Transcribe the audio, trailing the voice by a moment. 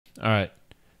Alright,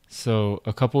 so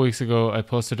a couple weeks ago I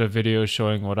posted a video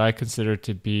showing what I consider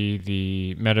to be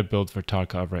the meta build for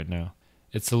Tarkov right now.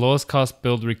 It's the lowest cost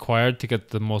build required to get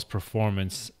the most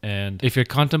performance, and if you're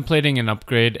contemplating an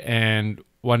upgrade and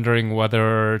wondering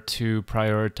whether to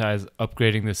prioritize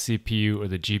upgrading the CPU or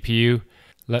the GPU,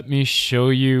 let me show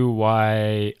you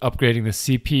why upgrading the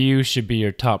CPU should be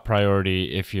your top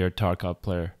priority if you're a Tarkov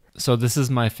player. So this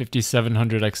is my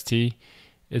 5700 XT.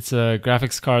 It's a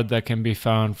graphics card that can be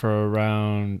found for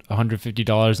around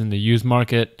 $150 in the used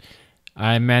market.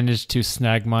 I managed to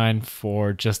snag mine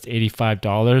for just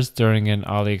 $85 during an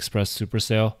AliExpress super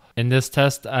sale. In this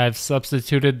test, I've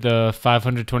substituted the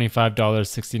 $525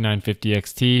 6950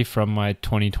 XT from my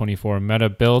 2024 meta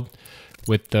build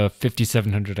with the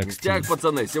 5700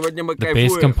 XT. The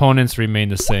base components remain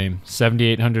the same: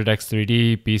 7800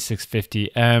 X3D,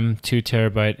 B650M,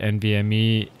 2TB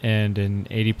NVMe, and an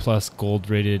 80 plus gold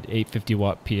rated 850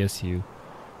 watt PSU.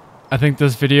 I think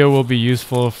this video will be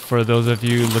useful for those of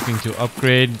you looking to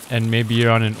upgrade, and maybe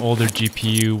you're on an older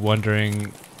GPU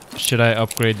wondering, should I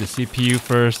upgrade the CPU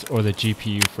first or the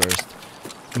GPU first?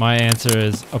 My answer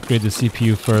is upgrade the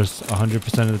CPU first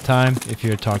 100% of the time if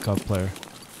you're a Tarkov player.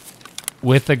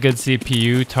 With a good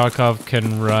CPU, Tarkov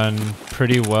can run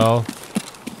pretty well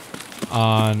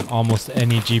on almost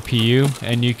any GPU,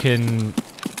 and you can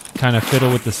kind of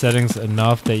fiddle with the settings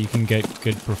enough that you can get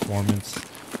good performance.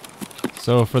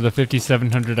 So for the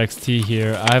 5700 XT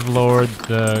here, I've lowered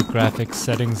the graphics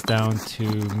settings down to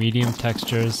medium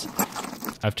textures.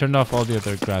 I've turned off all the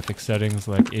other graphics settings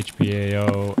like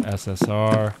HBAO,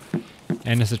 SSR,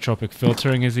 anisotropic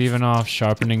filtering is even off,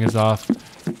 sharpening is off,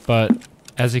 but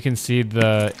as you can see,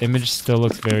 the image still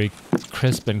looks very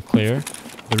crisp and clear.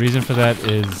 The reason for that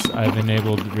is I've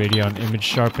enabled Radeon image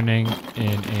sharpening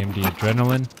in AMD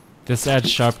ADRENALIN. This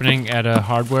adds sharpening at a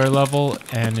hardware level,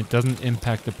 and it doesn't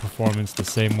impact the performance the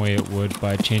same way it would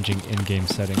by changing in-game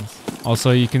settings.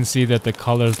 Also, you can see that the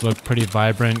colors look pretty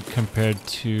vibrant compared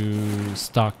to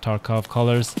stock Tarkov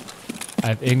colors.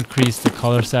 I've increased the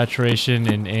color saturation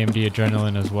in AMD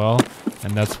ADRENALIN as well,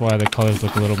 and that's why the colors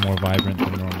look a little more vibrant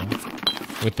than normal.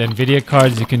 With NVIDIA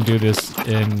cards, you can do this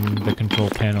in the control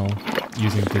panel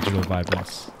using digital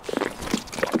vibrance.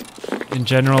 In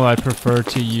general, I prefer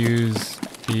to use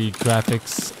the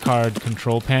graphics card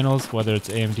control panels, whether it's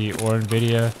AMD or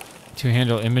NVIDIA, to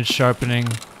handle image sharpening,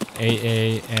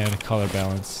 AA, and color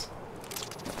balance.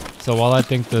 So while I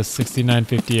think the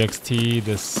 6950 XT,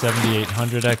 the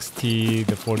 7800 XT,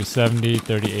 the 4070,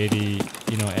 3080,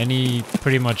 any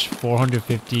pretty much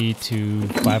 $450 to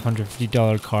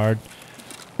 $550 card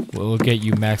will get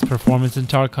you max performance in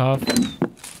Tarkov,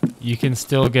 you can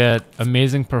still get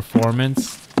amazing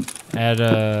performance at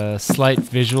a slight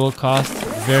visual cost.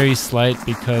 Very slight,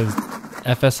 because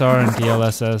FSR and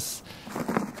DLSS,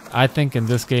 I think in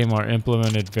this game, are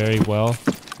implemented very well,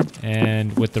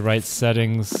 and with the right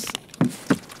settings,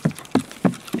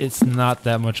 it's not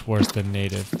that much worse than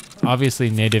native.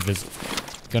 Obviously native is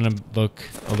gonna look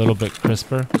a little bit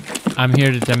crisper. I'm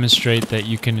here to demonstrate that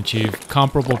you can achieve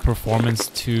comparable performance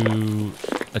to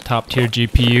a top tier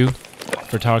GPU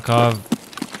for Tarkov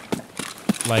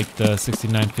like the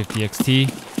 6950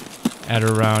 XT at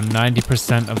around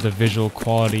 90% of the visual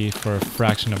quality for a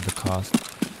fraction of the cost.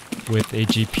 With a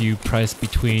GPU priced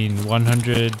between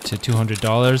 $100 to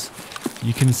 $200,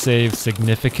 you can save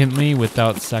significantly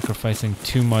without sacrificing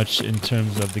too much in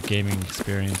terms of the gaming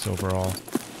experience overall.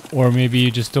 Or maybe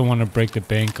you just don't want to break the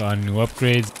bank on new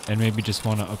upgrades and maybe just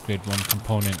want to upgrade one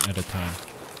component at a time.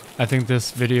 I think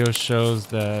this video shows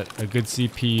that a good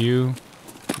CPU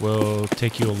will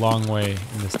take you a long way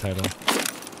in this title.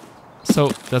 So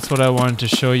that's what I wanted to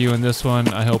show you in this one.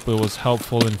 I hope it was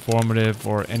helpful, informative,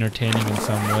 or entertaining in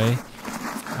some way.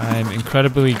 I'm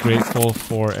incredibly grateful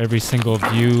for every single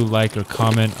view, like, or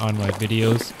comment on my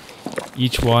videos.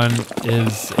 Each one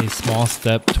is a small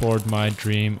step toward my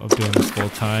dream of doing this full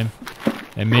time.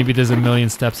 And maybe there's a million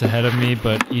steps ahead of me,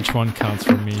 but each one counts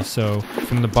for me. So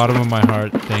from the bottom of my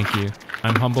heart, thank you.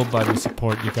 I'm humbled by the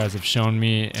support you guys have shown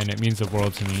me, and it means the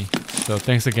world to me. So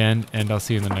thanks again, and I'll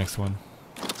see you in the next one.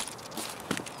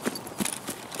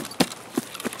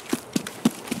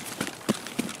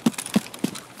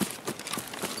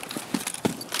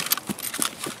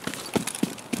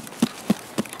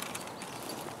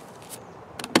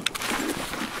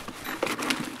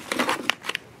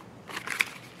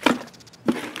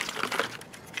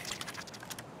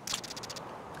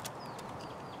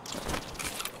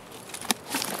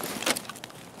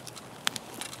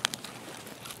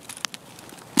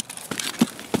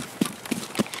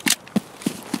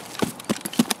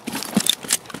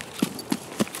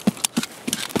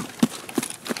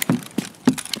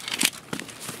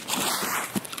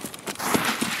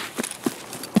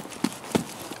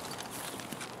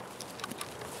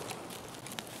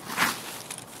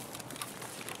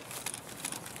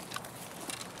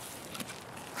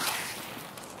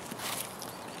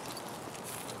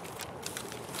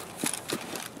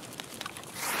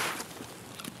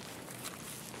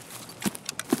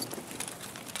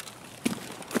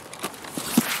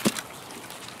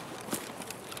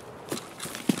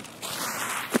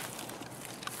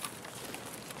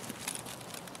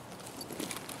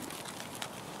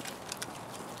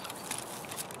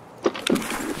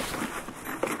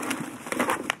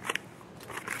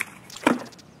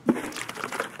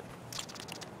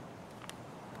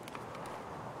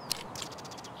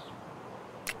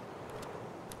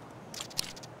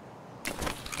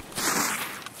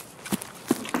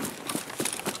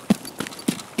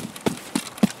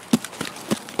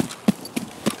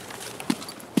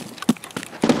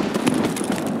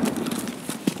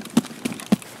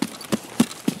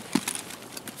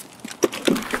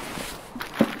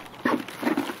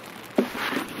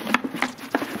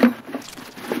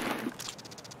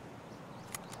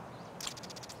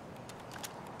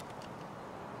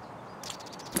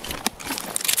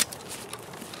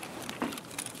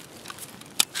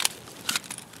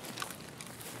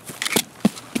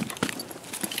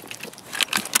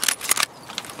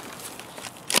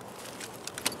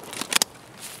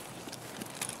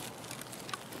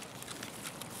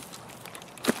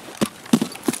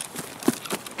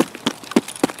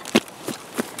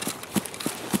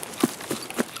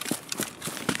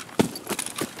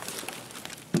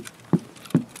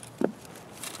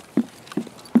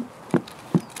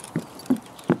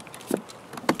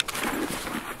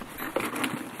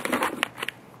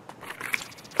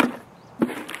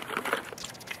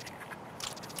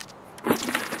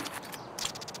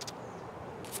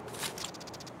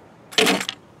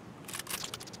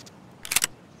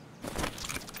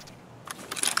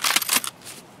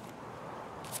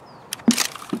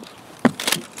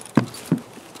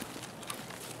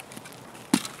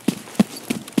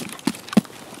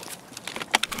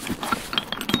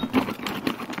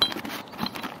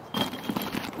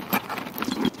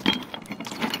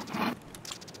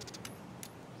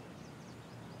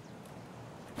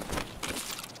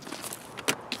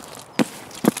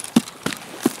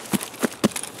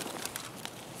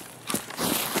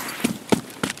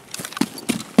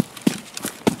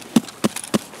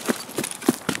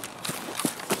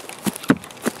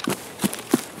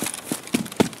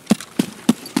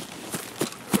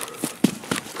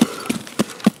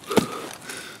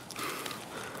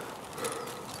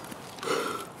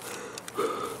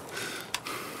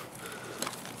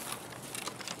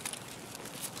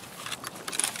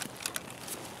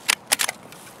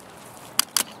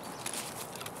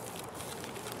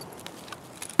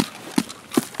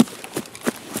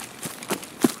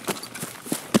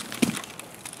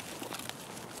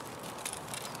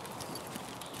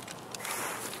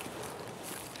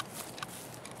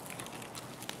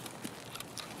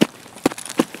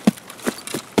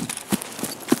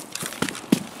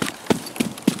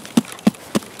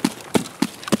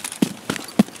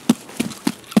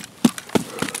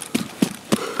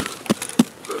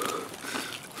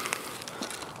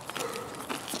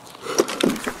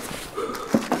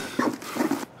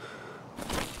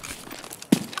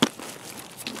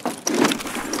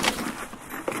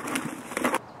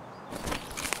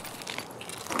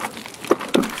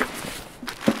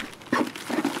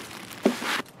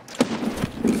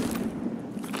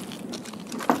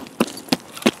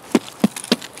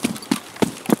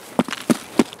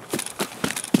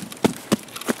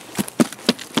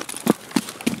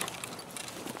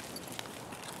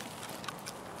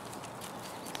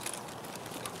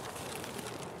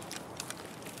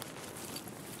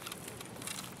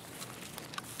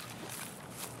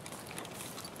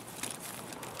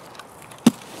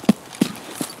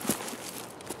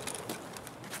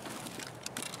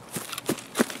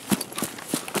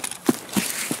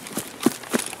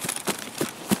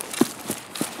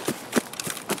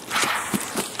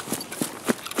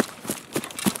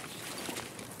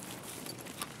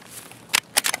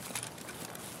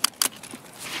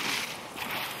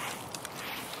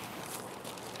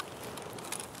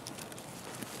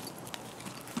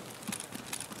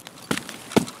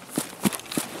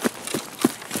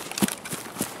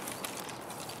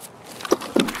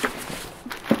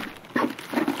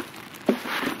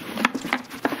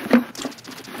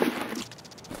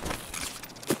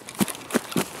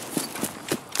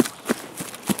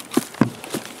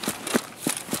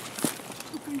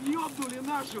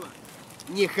 нашего.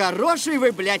 Нехороший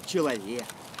вы, блядь, человек.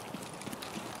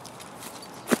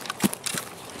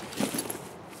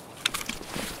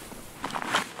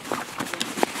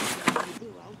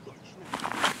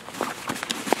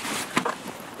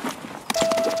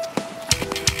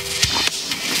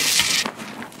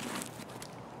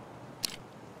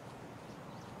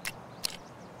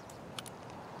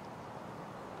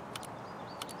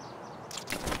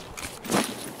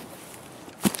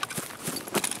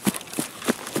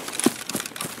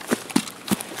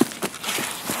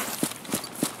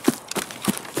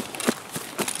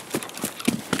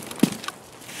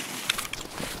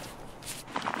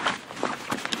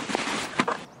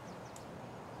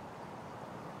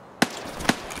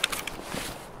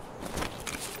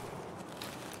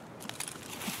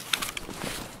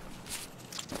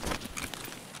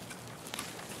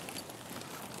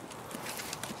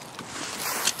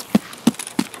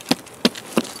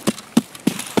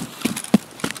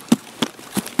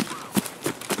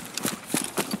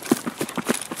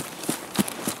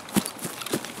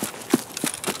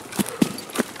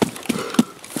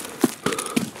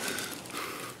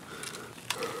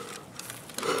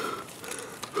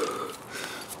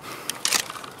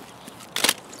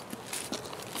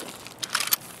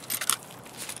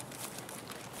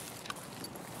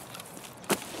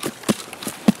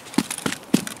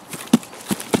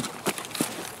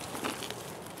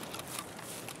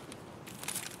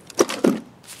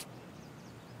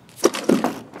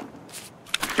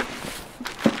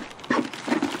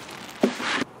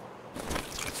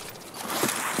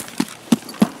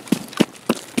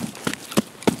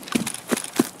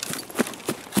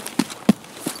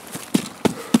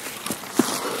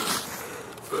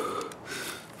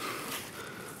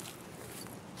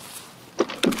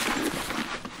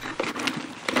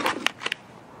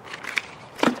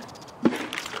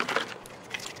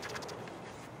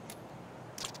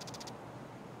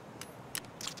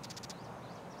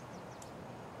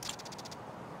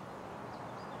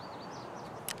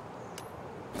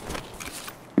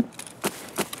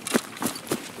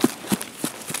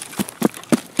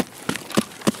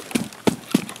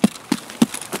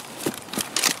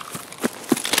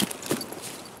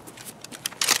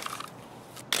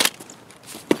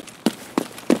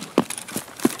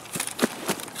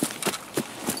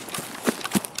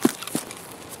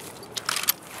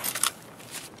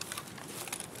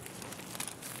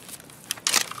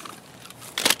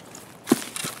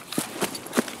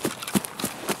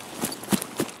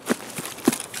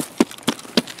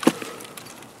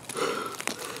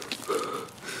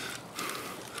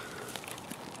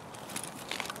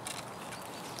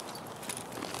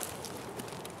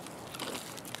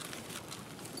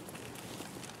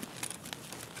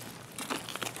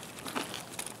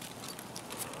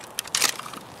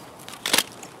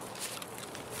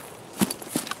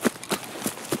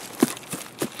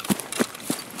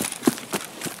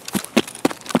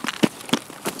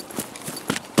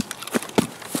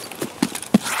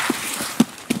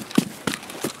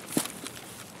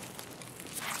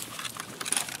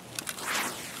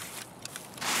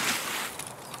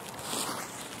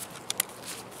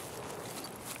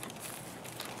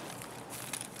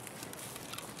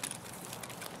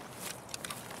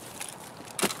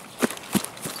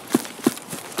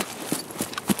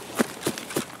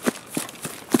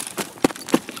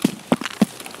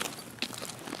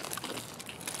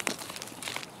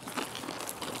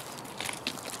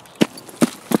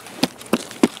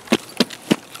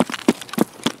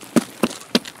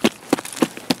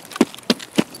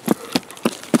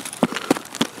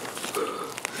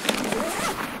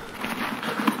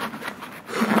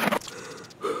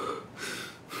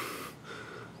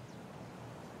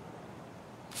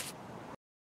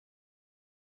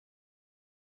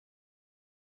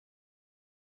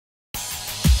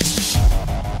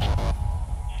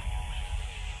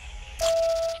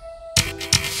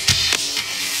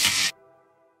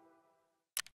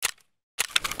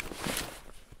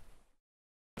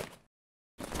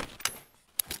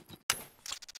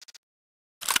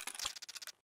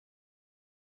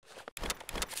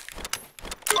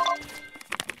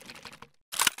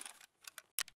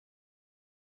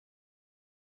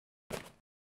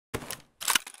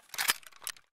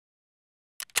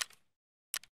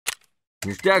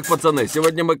 Ништяк, пацаны,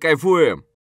 сегодня мы кайфуем.